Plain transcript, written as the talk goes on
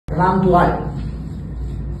Salam to all.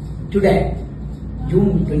 Today,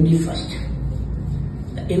 June 21st,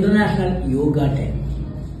 the International Yoga Day.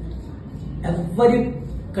 Every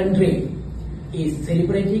country is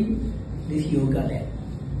celebrating this Yoga Day,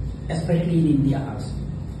 especially in India also.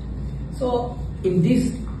 So, in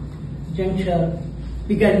this juncture,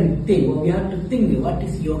 we can think, or we have to think what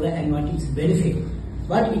is yoga and what is benefit,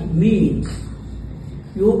 what it means.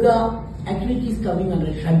 Yoga actually is coming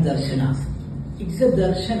under Shad Darshanas. It's a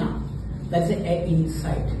darshana, that's an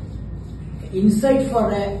insight. Insight for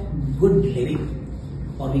a good living.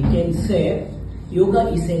 Or we can say, yoga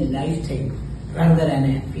is a lifestyle rather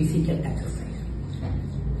than a physical exercise.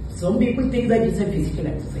 Some people think that it's a physical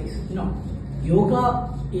exercise. No. Yoga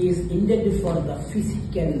is intended for the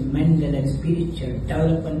physical, mental and spiritual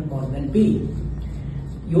development or well-being.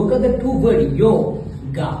 Yoga, the two words,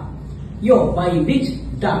 yo-ga. Yo, by which,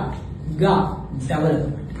 that, ga,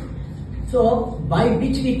 development. So, by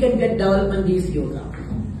which we can get development is yoga.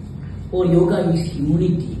 Or yoga is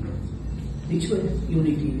unity. Which one?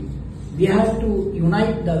 Unity. We have to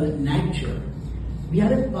unite the nature. We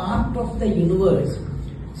are a part of the universe.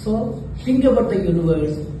 So, think about the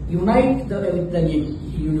universe. Unite with the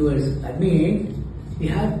universe. That means we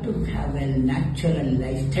have to have a natural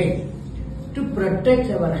lifestyle to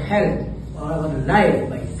protect our health or our life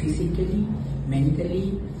by physically,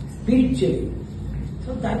 mentally, spiritually.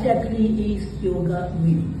 So that actually is yoga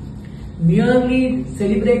meaning. Merely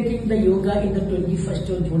celebrating the yoga in the 21st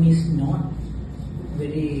of June is not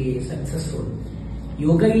very successful.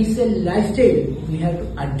 Yoga is a lifestyle. We have to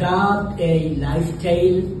adopt a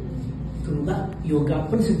lifestyle through the yoga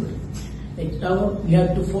principle. We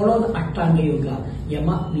have to follow the Ashtanga Yoga.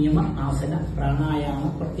 Yama, Niyama, Asana,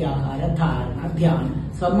 Pranayama, Pratyahara, Dharana,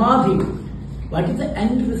 Dhyana, Samadhi. What is the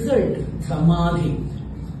end result? Samadhi.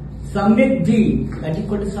 Samyak Dhi, that is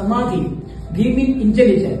called Samadhi. Dhi means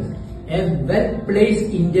intelligence. A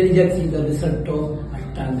well-placed intelligence is the result of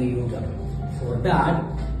Ashtanga Yoga. For that,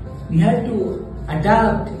 we have to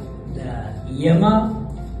adapt the Yama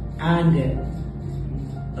and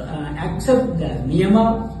accept the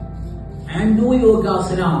Niyama and do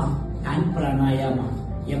Yogasana and Pranayama.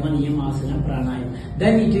 Yama, Niyama, Asana, Pranayama.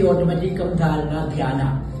 Then it will automatically come Dharana,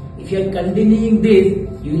 Dhyana. If you are continuing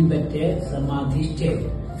this, you will get a Samadhi state.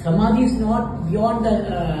 Samadhi is not beyond the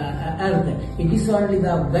earth. It is only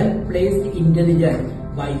the well-placed intelligence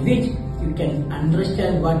by which you can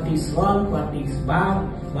understand what is wrong, what is bad,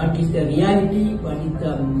 what is the reality, what is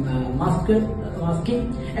the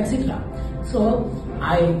masking, etc. So,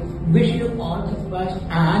 I wish you all the best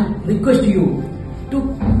and request you to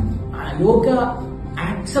yoga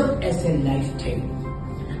accept as a lifestyle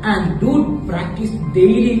and do practice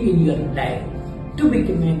daily in your life to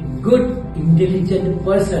become a good, intelligent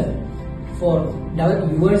person for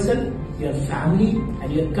yourself, your family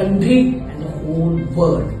and your country and the whole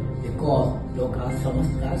world. Because Loka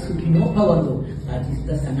Samasta Sukhino Bhavantu, that is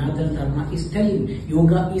the Sanatana Dharma is telling.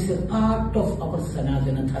 Yoga is a part of our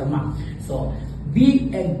Sanatana Dharma. So,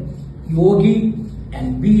 be a yogi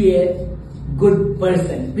and be a good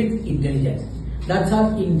person with intelligence. That's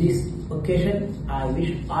all in this occasion. I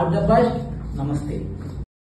wish all the best. Namaste.